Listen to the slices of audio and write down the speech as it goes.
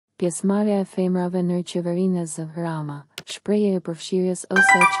Pjesëmarrja e femrave në Qeverinë e Rama, shprehje e përfshirjes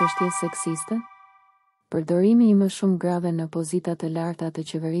ose çështje seksiste. Përdorimi i më shumë grave në pozita të larta të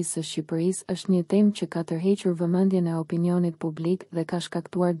qeverisë së Shqipërisë është një temë që ka tërhequr vëmendjen e opinionit publik dhe ka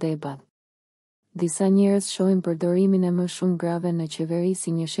shkaktuar debat. Disa njerëz shohin përdorimin e më shumë grave në qeveri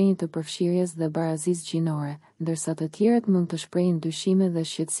si një shenjë të përfshirjes dhe barazisë gjinore, ndërsa të tjerët mund të shprehin dyshime dhe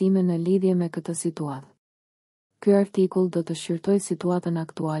shqetësime në lidhje me këtë situatë. Ky artikull do të shqyrtoj situatën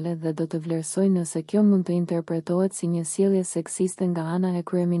aktuale dhe do të vlerësoj nëse kjo mund të interpretohet si një sjellje seksiste nga ana e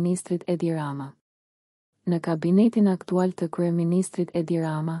kryeministrit Edi Rama. Në kabinetin aktual të kryeministrit Edi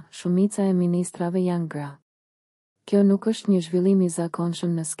Rama, shumica e ministrave janë gra. Kjo nuk është një zhvillim i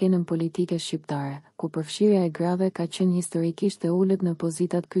zakonshëm në skenën politike shqiptare, ku përfshirja e grave ka qenë historikisht e ulët në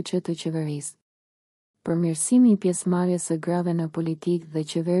pozitat kyçe të qeverisë. Përmirësimi i pjesëmarrjes së grave në politikë dhe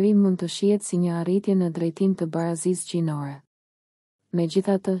qeveri mund të shihet si një arritje në drejtim të barazisë gjinore.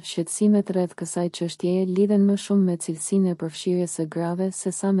 Megjithatë, shqetësimet rreth kësaj çështjeje lidhen më shumë me cilësinë e përfshirjes së grave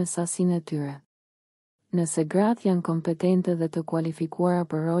sesa me sasinë e tyre. Nëse gratë janë kompetente dhe të kualifikuara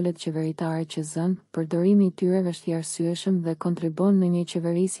për rolet qeveritare që zënë, përdorimi i tyre është i arsyeshëm dhe kontribon në një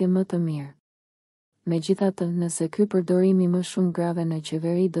qeverisje më të mirë. Megjithatë, nëse ky përdorim i më shumë grave në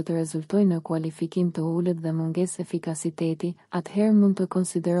qeveri do të rezultojë në kualifikim të ulët dhe mungesë efikasiteti, atëherë mund të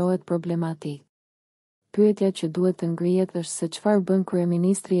konsiderohet problematik. Pyetja që duhet të ngrihet është se çfarë bën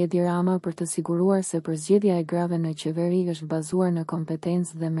kryeministri Edi Rama për të siguruar se përzgjedhja e grave në qeveri është bazuar në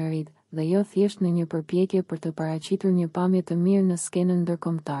kompetencë dhe merit, dhe jo thjesht në një përpjekje për të paraqitur një pamje të mirë në skenën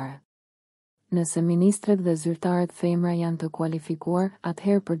ndërkombëtare. Nëse ministret dhe zyrtarët femra janë të kualifikuar,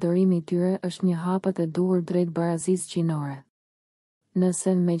 atëherë përdorimi i tyre është një hapet e duhur drejt barazisë gjinore.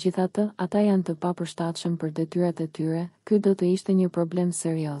 Nëse, megjithatë, ata janë të papërshtatshëm për detyrat e tyre, ky do të ishte një problem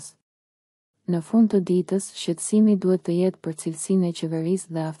serioz. Në fund të ditës, shqetësimi duhet të jetë për cilësinë e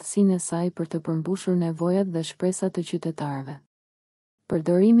qeverisë dhe aftësinë e saj për të përmbushur nevojat dhe shpresat e qytetarëve.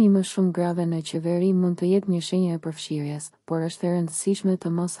 Përdorimi i më shumë grave në qeveri mund të jetë një shenjë e përfshirjes, por është e rëndësishme të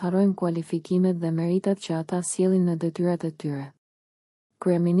mos harrojmë kualifikimet dhe meritat që ata sjellin në detyrat e tyre.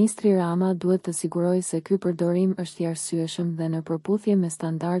 Kryeministri Rama duhet të sigurojë se ky përdorim është i arsyeshëm dhe në përputhje me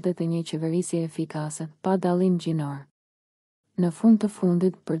standardet e një qeverisje efikase, pa dallim gjinor. Në fund të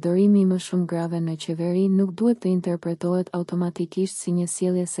fundit, përdorimi i më shumë grave në qeveri nuk duhet të interpretohet automatikisht si një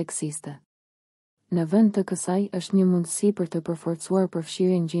sjellje seksiste. Në vend të kësaj është një mundësi për të përforcuar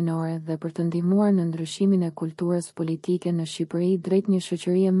përfshirjen gjinore dhe për të ndihmuar në ndryshimin e kulturës politike në Shqipëri drejt një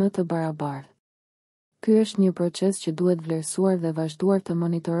shoqërie më të barabartë. Ky është një proces që duhet vlerësuar dhe vazhduar të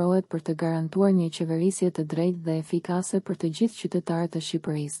monitorohet për të garantuar një qeverisje të drejtë dhe efikase për të gjithë qytetarët e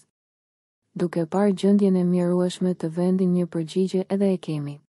Shqipërisë. Duke parë gjendjen e mjerueshme të vendit, një përgjigje edhe e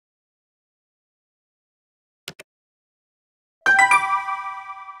kemi.